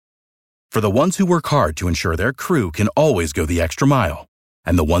For the ones who work hard to ensure their crew can always go the extra mile,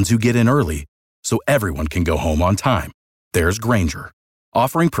 and the ones who get in early so everyone can go home on time, there's Grainger,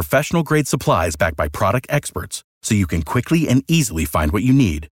 offering professional-grade supplies backed by product experts so you can quickly and easily find what you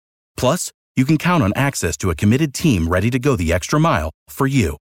need. Plus, you can count on access to a committed team ready to go the extra mile for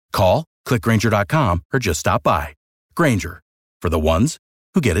you. Call, click Grainger.com, or just stop by. Grainger, for the ones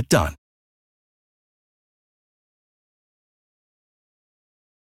who get it done.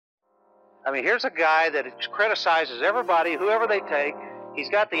 I mean, here's a guy that criticizes everybody, whoever they take. He's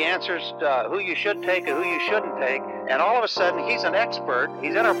got the answers to who you should take and who you shouldn't take. And all of a sudden, he's an expert.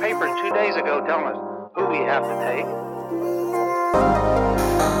 He's in our paper 2 days ago telling us who we have to take.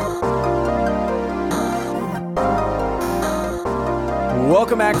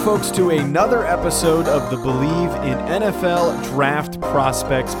 Welcome back, folks, to another episode of the Believe in NFL Draft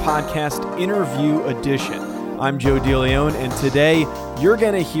Prospects podcast interview edition. I'm Joe DeLeon, and today you're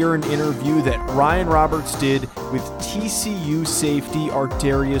going to hear an interview that Ryan Roberts did with TCU safety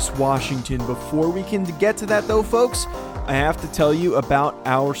Ardarius Washington. Before we can get to that, though, folks, I have to tell you about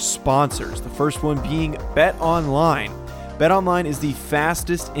our sponsors. The first one being BetOnline. BetOnline is the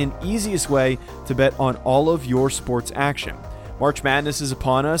fastest and easiest way to bet on all of your sports action. March Madness is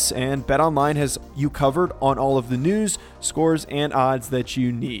upon us, and BetOnline has you covered on all of the news, scores, and odds that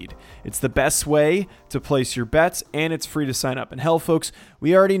you need. It's the best way to place your bets, and it's free to sign up. And hell, folks,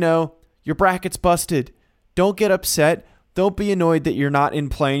 we already know your bracket's busted. Don't get upset. Don't be annoyed that you're not in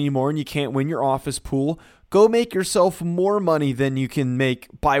play anymore and you can't win your office pool. Go make yourself more money than you can make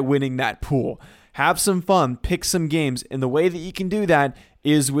by winning that pool. Have some fun, pick some games, and the way that you can do that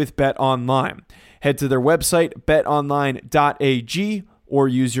is with BetOnline. Head to their website, betonline.ag, or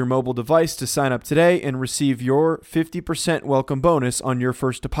use your mobile device to sign up today and receive your 50% welcome bonus on your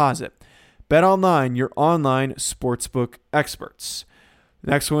first deposit. BetOnline, your online sportsbook experts. The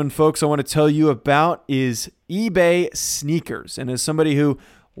next one, folks, I want to tell you about is eBay sneakers. And as somebody who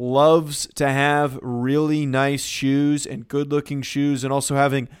loves to have really nice shoes and good-looking shoes and also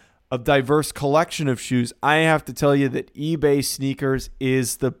having a diverse collection of shoes, I have to tell you that eBay sneakers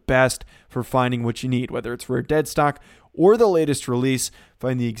is the best for finding what you need, whether it's rare dead stock or the latest release.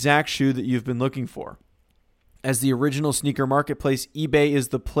 Find the exact shoe that you've been looking for. As the original sneaker marketplace, eBay is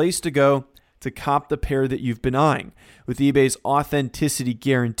the place to go to cop the pair that you've been eyeing. With eBay's authenticity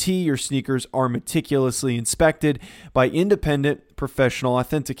guarantee, your sneakers are meticulously inspected by independent professional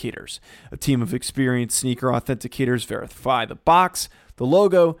authenticators. A team of experienced sneaker authenticators verify the box, the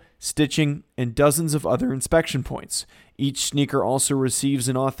logo, stitching, and dozens of other inspection points. Each sneaker also receives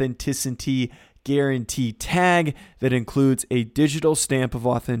an authenticity guarantee tag that includes a digital stamp of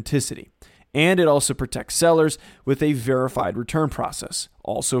authenticity. And it also protects sellers with a verified return process.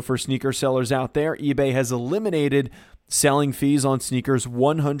 Also, for sneaker sellers out there, eBay has eliminated selling fees on sneakers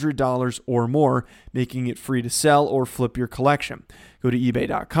 $100 or more, making it free to sell or flip your collection. Go to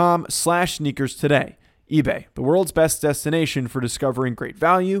ebay.com/sneakers today. eBay, the world's best destination for discovering great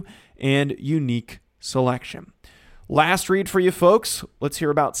value and unique selection. Last read for you folks. Let's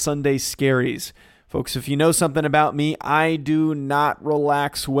hear about Sunday Scaries. Folks, if you know something about me, I do not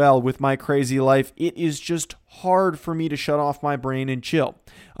relax well with my crazy life. It is just hard for me to shut off my brain and chill.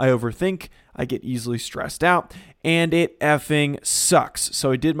 I overthink, I get easily stressed out, and it effing sucks.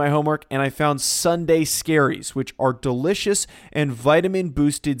 So I did my homework and I found Sunday Scaries, which are delicious and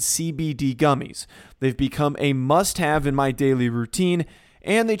vitamin-boosted CBD gummies. They've become a must-have in my daily routine,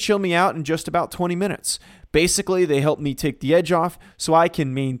 and they chill me out in just about 20 minutes. Basically, they help me take the edge off so I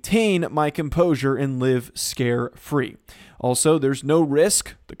can maintain my composure and live scare-free. Also, there's no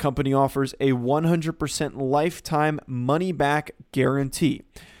risk. The company offers a 100% lifetime money-back guarantee.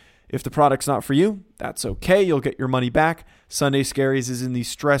 If the product's not for you, that's okay. You'll get your money back. Sunday Scaries is in the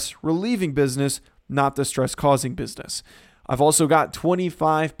stress-relieving business, not the stress-causing business. I've also got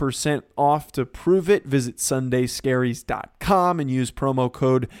 25% off to prove it. Visit sundayscaries.com and use promo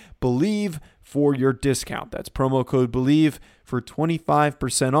code BELIEVE for your discount. That's promo code BELIEVE for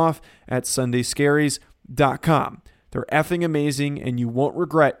 25% off at sundayscaries.com. They're effing amazing, and you won't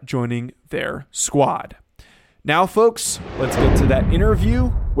regret joining their squad. Now, folks, let's get to that interview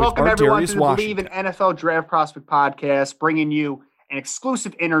with Welcome, everyone, to the Washington. Believe in NFL Draft Prospect podcast, bringing you an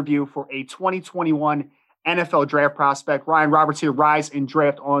exclusive interview for a 2021 NFL Draft Prospect. Ryan Roberts here, Rise and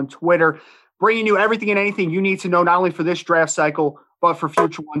Draft on Twitter, bringing you everything and anything you need to know, not only for this draft cycle, but for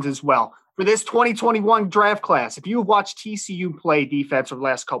future ones as well. For this 2021 draft class, if you've watched TCU play defense over the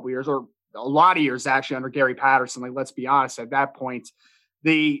last couple of years, or a lot of years actually under Gary Patterson, like, let's be honest, at that point,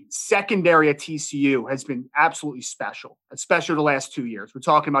 the secondary at TCU has been absolutely special, especially the last 2 years. We're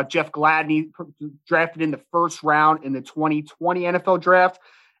talking about Jeff Gladney, drafted in the first round in the 2020 NFL draft,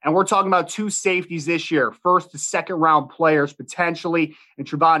 And we're talking about two safeties this year, first to second round players potentially, and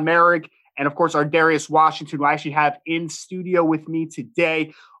Trevon Merrick, and of course, Ardarius Washington, who I actually have in studio with me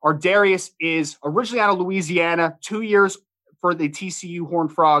today. Ardarius is originally out of Louisiana, 2 years for the TCU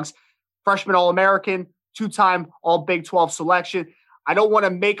Horned Frogs, freshman All-American, two-time All-Big 12 selection. I don't want to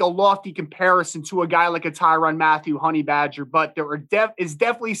make a lofty comparison to a guy like a Tyrann Mathieu Honey Badger, but there is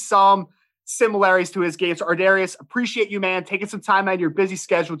definitely some similarities to his game. So, Ardarius, appreciate you, man, taking some time out of your busy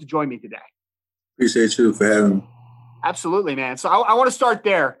schedule to join me today. Appreciate you for having me. Absolutely, man. So I want to start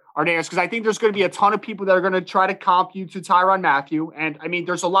there, Ardarius, because I think there's going to be a ton of people that are going to try to comp you to Tyrann Mathieu. And, I mean,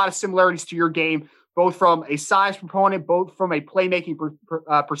 there's a lot of similarities to your game, both from a size proponent, both from a playmaking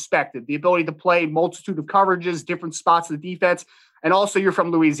perspective, the ability to play multitude of coverages, different spots of the defense, and also you're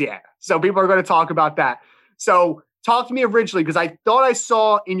from Louisiana. So people are going to talk about that. So talk to me originally, because I thought I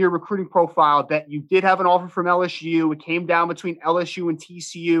saw in your recruiting profile that you did have an offer from LSU. It came down between LSU and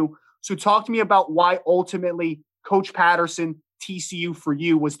TCU. So talk to me about why ultimately Coach Patterson, TCU for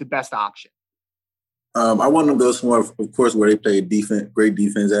you was the best option. I wanted to go somewhere, of course, where they play defense, great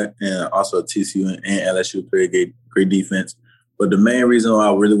defense at, and also TCU and LSU play great defense. But the main reason why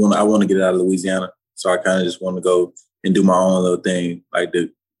I want to get out of Louisiana, so I kind of just want to go and do my own little thing. Like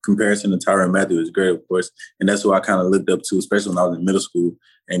the comparison to Tyrann Mathieu is great, of course, and that's who I kind of looked up to, especially when I was in middle school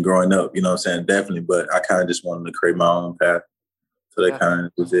and growing up. You know what I'm saying? Definitely, but I kind of just wanted to create my own path. So that kind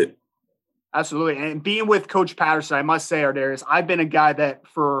of was it. Absolutely. And being with Coach Patterson, I must say, Ardarius, I've been a guy that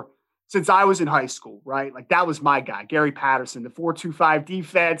since I was in high school, right? Like that was my guy, Gary Patterson, the 4-2-5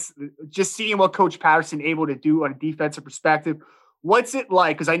 defense, just seeing what Coach Patterson able to do on a defensive perspective. What's it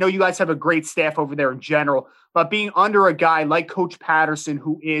like? Because I know you guys have a great staff over there in general, but being under a guy like Coach Patterson,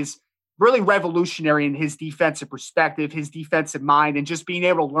 who is really revolutionary in his defensive perspective, his defensive mind, and just being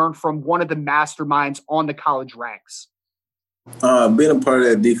able to learn from one of the masterminds on the college ranks. Being a part of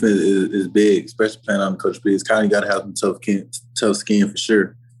that defense is big, especially playing on Coach B. It's kind of got to have some tough skin for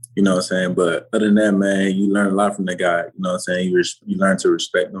sure. You know what I'm saying? But other than that, man, you learn a lot from that guy. You know what I'm saying? You learn to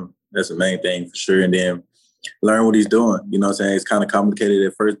respect him. That's the main thing for sure. And then learn what he's doing. You know what I'm saying? It's kind of complicated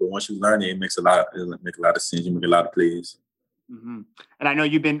at first, but once you learn it, it makes a lot of sense. You make a lot of plays. Mm-hmm. And I know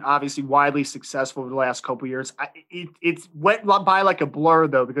you've been obviously widely successful over the last couple of years. It went by like a blur,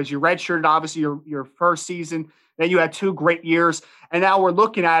 though, because you redshirted obviously your first season. Then you had 2 great years. And now we're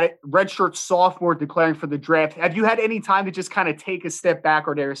looking at it, redshirt sophomore declaring for the draft. Have you had any time to just kind of take a step back,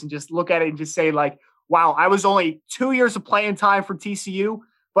 Ardarius, and just look at it and just say, like, wow, I was only 2 years of playing time for TCU,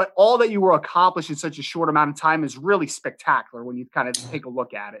 but all that you were accomplished in such a short amount of time is really spectacular when you kind of take a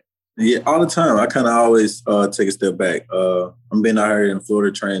look at it. Yeah, all the time. I kind of always take a step back. I'm being out here in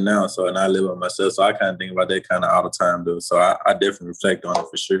Florida training now, and I live with myself, so I kind of think about that kind of all the time, though. So I definitely reflect on it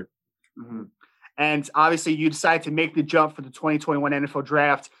for sure. Mm-hmm. And obviously, you decided to make the jump for the 2021 NFL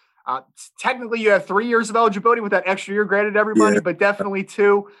Draft. Technically, you have 3 years of eligibility with that extra year granted everybody, but definitely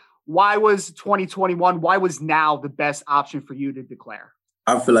 2. Why was 2021? Why was now the best option for you to declare?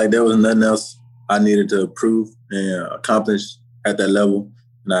 I feel like there was nothing else I needed to prove and accomplish at that level.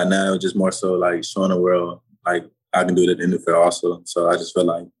 Now it was just more so like showing the world like I can do it in the NFL also. So I just felt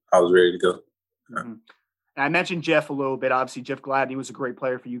like I was ready to go. Mm-hmm. And I mentioned Jeff a little bit. Obviously, Jeff Gladney was a great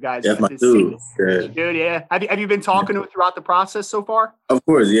player for you guys. Jeff, my dude. Dude, yeah. Have you been talking to him throughout the process so far? Of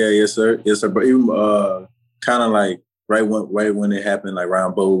course, yeah, yes, sir. But even kind of like right when it happened, like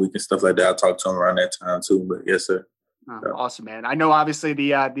around Bowl Week and stuff like that, I talked to him around that time too. But yes, sir. Oh, awesome, man. I know obviously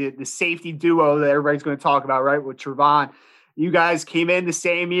the safety duo that everybody's going to talk about, right, with Trevon. You guys came in the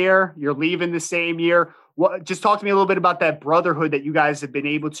same year. You're leaving the same year. Just talk to me a little bit about that brotherhood that you guys have been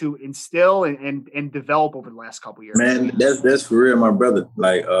able to instill and develop over the last couple of years. Man, that's for real, my brother.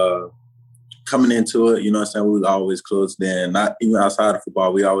 Like coming into it, you know what I'm saying, we was always close then. Not even outside of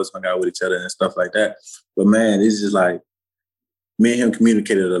football, we always hung out with each other and stuff like that. But man, it's just like me and him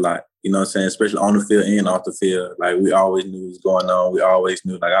communicated a lot. You know what I'm saying? Especially on the field and off the field. Like, we always knew what was going on. We always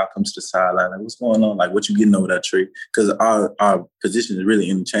knew, like, I'll come to the sideline. Like, what's going on? Like, what you getting over that tree? Because our position is really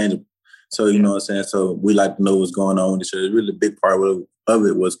interchangeable. So, you know what I'm saying? So, we like to know what's going on with each other. Really, a big part of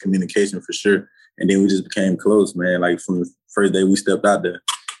it was communication for sure. And then we just became close, man. Like, from the first day we stepped out there.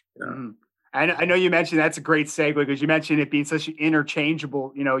 You know? Mm-hmm. I know you mentioned that's a great segue because you mentioned it being such an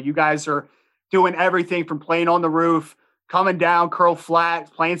interchangeable. You know, you guys are doing everything from playing on the roof, coming down, curl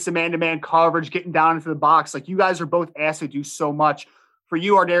flat, playing some man-to-man coverage, getting down into the box. Like, you guys are both asked to do so much. For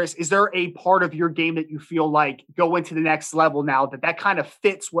you, Ardarius, is there a part of your game that you feel like go into the next level now that kind of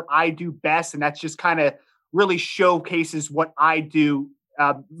fits what I do best, and that's just kind of really showcases what I do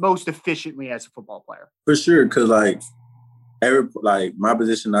most efficiently as a football player? For sure, because, like, like my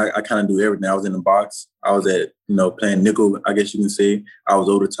position, I kind of do everything. I was in the box. I was at, playing nickel, I guess you can say. I was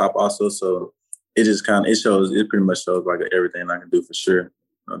over the top also. So it just it pretty much shows like everything I can do for sure.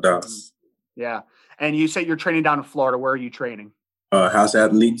 No doubt. Yeah. And you say you're training down in Florida. Where are you training? House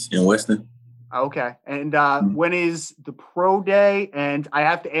Athletes in Weston. Okay. And when is the pro day? And I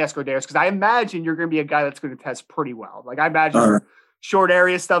have to ask Ar'Darius, because I imagine you're going to be a guy that's going to test pretty well. Like I imagine your short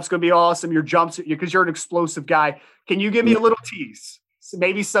area stuff's going to be awesome. Your jumps, because you're an explosive guy. Can you give me a little tease? So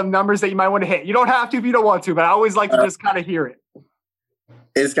maybe some numbers that you might want to hit. You don't have to if you don't want to, but I always like to just kind of hear it.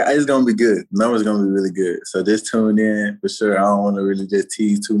 It's going to be good. Numbers going to be really good. So just tune in for sure. I don't want to really just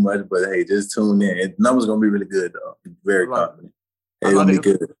tease too much, but hey, just tune in. Numbers going to be really good though. Very confident. It's going to be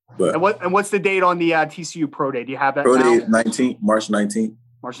good. But and what's the date on the TCU Pro Day? Do you have that? Pro Day 19th, March 19th.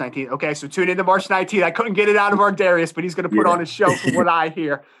 March 19th. Okay, so tune into March 19th. I couldn't get it out of Ar'Darius, but he's going to put on a show from what I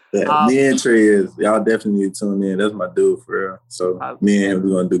hear. Yeah, me and Trey y'all definitely need to tune in. That's my dude for real. So me and him, we're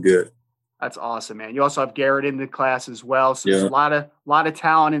going to do good. That's awesome, man. You also have Garrett in the class as well. So there's a lot of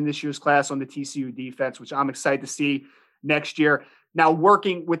talent in this year's class on the TCU defense, which I'm excited to see next year. Now,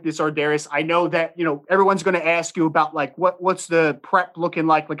 working with this Ar'Darius, I know that, everyone's going to ask you about like what's the prep looking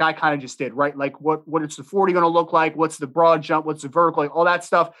like I kind of just did, right? Like what is the 40 going to look like? What's the broad jump? What's the vertical? Like all that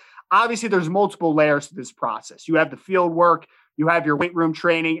stuff. Obviously, there's multiple layers to this process. You have the field work, you have your weight room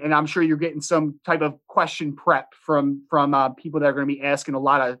training, and I'm sure you're getting some type of question prep from people that are going to be asking a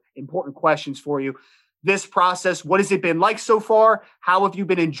lot of important questions for you. This process, what has it been like so far? How have you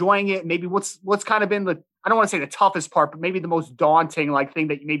been enjoying it? Maybe what's kind of been I don't want to say the toughest part, but maybe the most daunting thing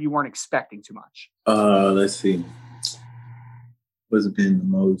that you maybe weren't expecting too much. Let's see. What's been the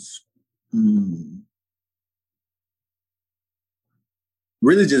most?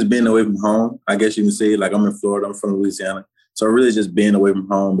 Really just being away from home. I guess you can say, like I'm in Florida, I'm from Louisiana. So really just being away from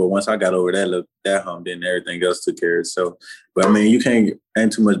home. But once I got over that hump, then everything else took care of itself. But I mean, you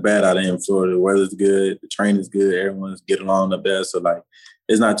ain't too much bad out of in Florida. The weather's good, the training's good, everyone's getting along the best. So like,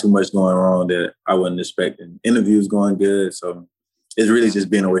 it's not too much going wrong that I wasn't expecting. Interviews going good. So it's really just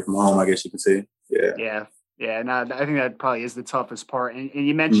being away from home, I guess you could say. Yeah. Yeah. And I think that probably is the toughest part. And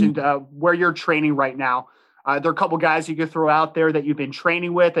you mentioned where you're training right now. There are a couple guys you could throw out there that you've been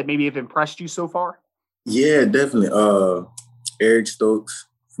training with that maybe have impressed you so far? Yeah, definitely. Eric Stokes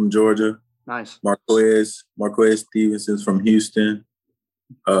from Georgia. Nice. Marquez Stevenson from Houston.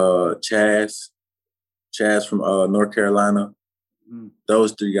 Chaz from North Carolina.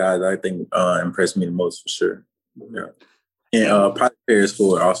 Those three guys I think impressed me the most for sure. Yeah. And probably Paris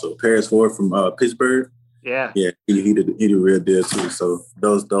Ford also. Paris Ford from Pittsburgh. Yeah. Yeah, he did a real deal too. So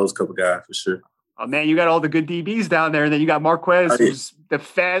those couple guys for sure. Oh man, you got all the good DBs down there, and then you got Marquez, who's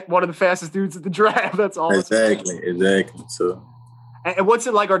one of the fastest dudes at the draft. That's awesome. Exactly. So, and what's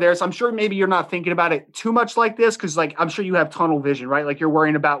it like, Ar'Darius? I'm sure maybe you're not thinking about it too much like this, because I'm sure you have tunnel vision, right? Like you're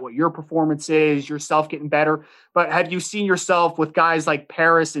worrying about what your performance is, yourself getting better. But have you seen yourself with guys like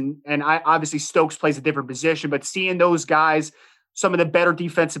Paris and obviously Stokes plays a different position, but seeing those guys, some of the better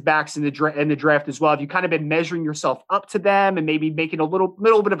defensive backs in the draft as well. Have you kind of been measuring yourself up to them and maybe making a little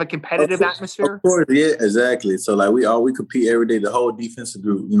bit of a competitive atmosphere? Of course, yeah, exactly. So like we compete every day, the whole defensive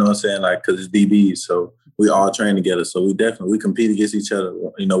group, you know what I'm saying? Like, cause it's DBs. So we all train together. So we compete against each other.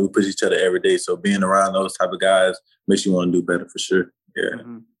 You know, we push each other every day. So being around those type of guys makes you want to do better for sure. Yeah.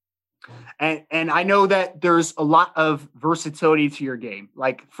 Mm-hmm. And I know that there's a lot of versatility to your game.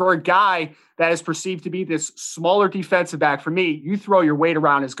 Like for a guy that is perceived to be this smaller defensive back, for me, you throw your weight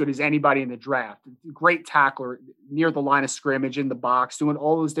around as good as anybody in the draft. Great tackler near the line of scrimmage, in the box, doing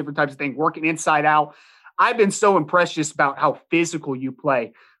all those different types of things, working inside out. I've been so impressed just about how physical you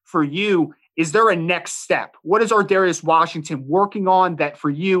play. For you, is there a next step? What is Ar'Darius Washington working on that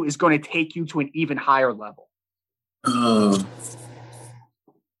for you is going to take you to an even higher level?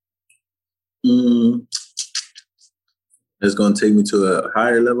 It's going to take me to a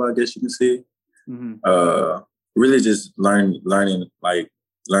higher level, I guess you can say. Mm-hmm. Really just learning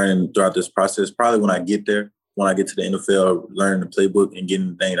throughout this process. Probably when I get there, when I get to the NFL, learning the playbook and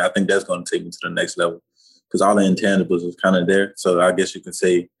getting the thing, I think that's going to take me to the next level because all the intangibles is kind of there. So I guess you can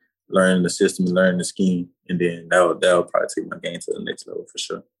say learning the system and learning the scheme, and then that'll probably take my game to the next level for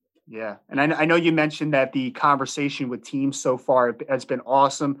sure. Yeah, and I know you mentioned that the conversation with teams so far has been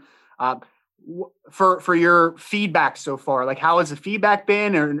awesome. For your feedback so far, like how has the feedback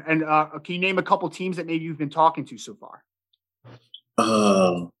been? And can you name a couple teams that maybe you've been talking to so far?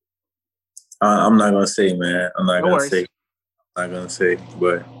 I'm not gonna say, man. I'm not gonna say,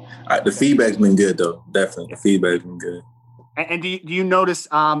 but the feedback's been good though. Definitely, the feedback's been good. And do you notice,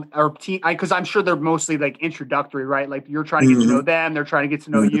 our team, because I'm sure they're mostly like introductory, right? Like you're trying to get to know them, they're trying to get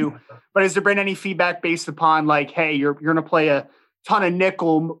to know you. But has there been any feedback based upon like, hey, you're going to play a ton of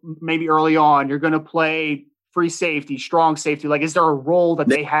nickel maybe early on, you're going to play free safety, strong safety? Like, is there a role that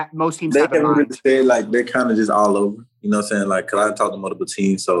they have? Most teams have in mind. Say, like, they're kind of just all over. You know what I'm saying? Like, because I talk to multiple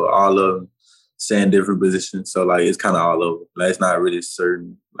teams, so all of them saying different positions. So like, it's kind of all over. Like, it's not really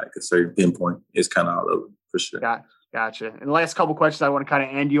certain, like a certain pinpoint. It's kind of all over for sure. Gotcha. And the last couple questions I want to kind of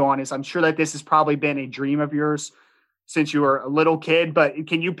end you on is, I'm sure that this has probably been a dream of yours since you were a little kid, but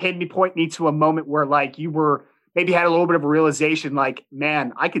can you point me to a moment where like you were maybe had a little bit of a realization, like,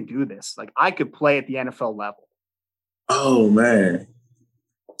 man, I could do this. Like I could play at the NFL level. Oh man.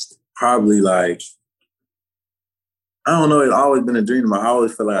 Probably like, I don't know. It's always been a dream. I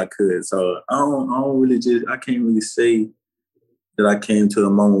always felt like I could. So I can't really say that I came to a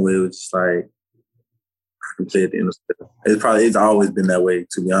moment where it was just like, I can play at the NFL. It's always been that way,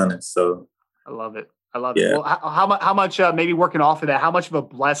 to be honest. So I love it. Yeah. Well, how much, maybe working off of that, how much of a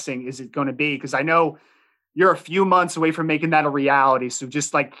blessing is it going to be? Because I know you're a few months away from making that a reality. So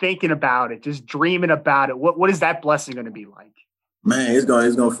just like thinking about it, just dreaming about it, what is that blessing going to be like? Man, it's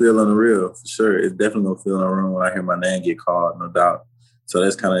gonna feel unreal for sure. It's definitely gonna feel unreal when I hear my name get called, no doubt. So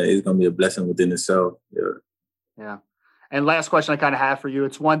it's gonna be a blessing within itself. Yeah. And last question I kind of have for you.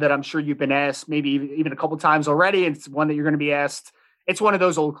 It's one that I'm sure you've been asked maybe even a couple of times already. It's one that you're going to be asked. It's one of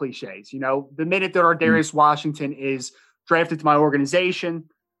those old cliches. You know, the minute that Darius Washington is drafted to my organization,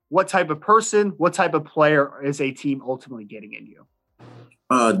 what type of person, what type of player is a team ultimately getting in you?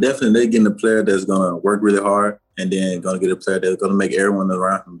 Definitely, they're getting a player that's gonna work really hard, and then gonna get a player that's gonna make everyone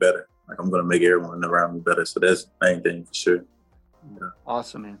around him better. Like I'm gonna make everyone around me better. So that's the main thing for sure. Yeah.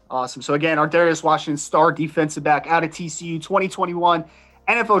 Awesome, man. Awesome. So again, our Darius Washington, star defensive back out of TCU, 2021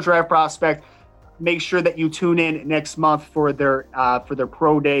 NFL draft prospect. Make sure that you tune in next month for their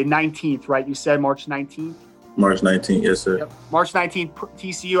pro day, 19th, right? You said March 19th. March 19th, yes, sir. Yep. March 19th,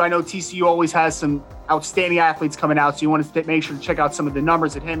 TCU. I know TCU always has some outstanding athletes coming out, so you want to make sure to check out some of the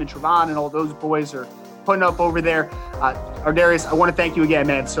numbers that him and Trevon and all those boys are putting up over there. Darius, I want to thank you again,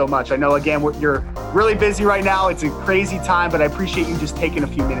 man, so much. I know, again, you're really busy right now. It's a crazy time, but I appreciate you just taking a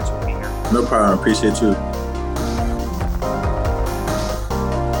few minutes with me here. No problem. Appreciate you.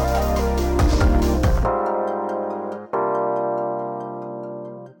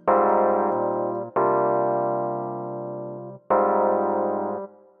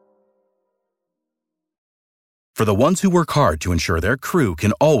 For the ones who work hard to ensure their crew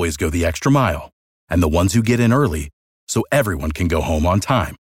can always go the extra mile, and the ones who get in early so everyone can go home on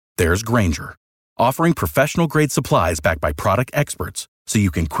time, there's Grainger, offering professional-grade supplies backed by product experts so you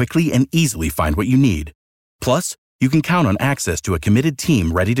can quickly and easily find what you need. Plus, you can count on access to a committed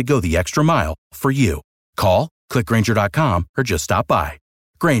team ready to go the extra mile for you. Call, click Grainger.com, or just stop by.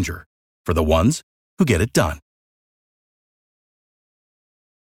 Grainger, for the ones who get it done.